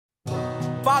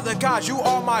Father God, you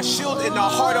are my shield in the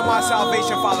heart of my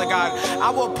salvation, Father God.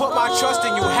 I will put my trust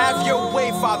in you. Have your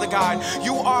way, Father God.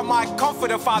 You are my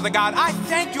comforter, Father God. I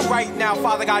thank you right now,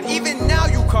 Father God. Even now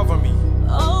you cover me.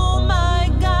 Oh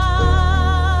my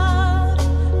God,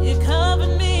 you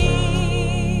covered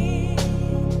me.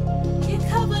 You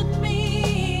covered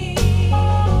me.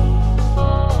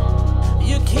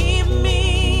 You keep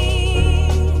me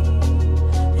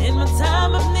in my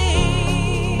time of need.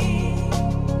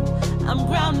 I'm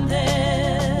grounded.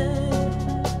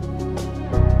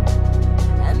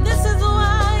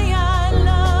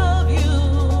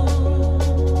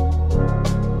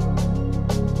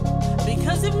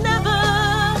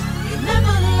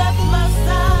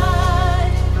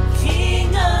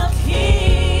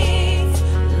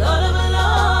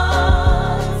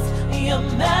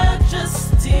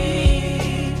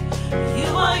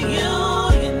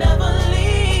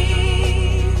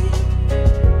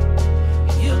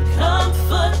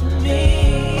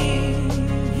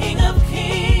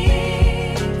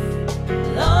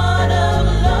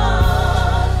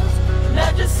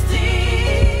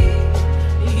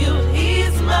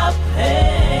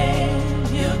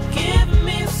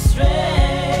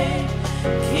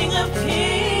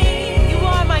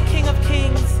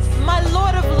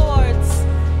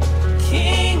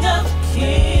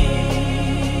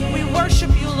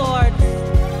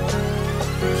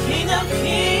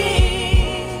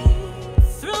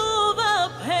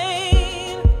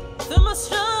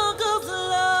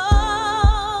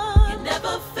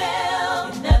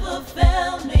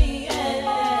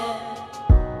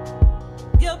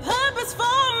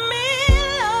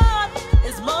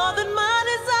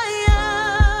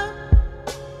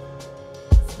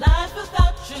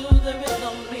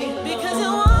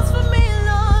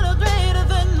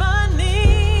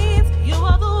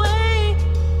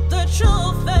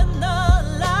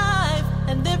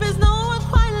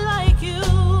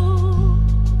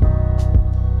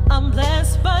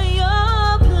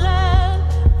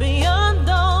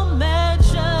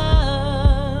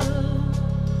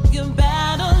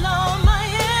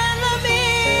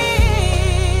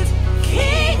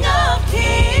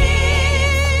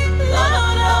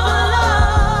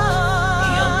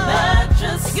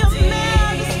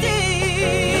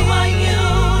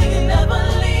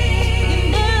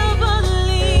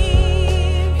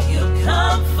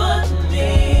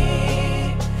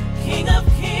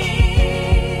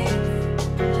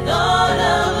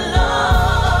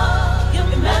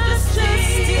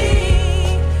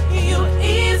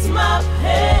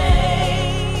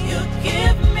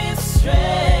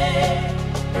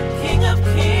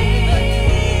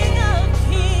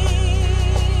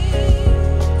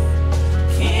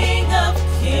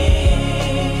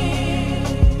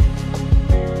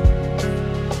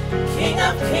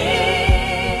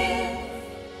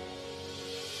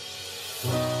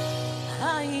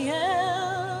 I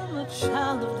am a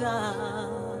child of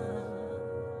God,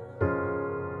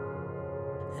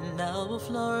 and I will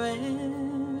flourish.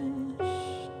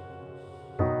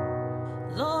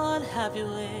 Lord, have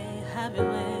your way, have your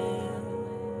way.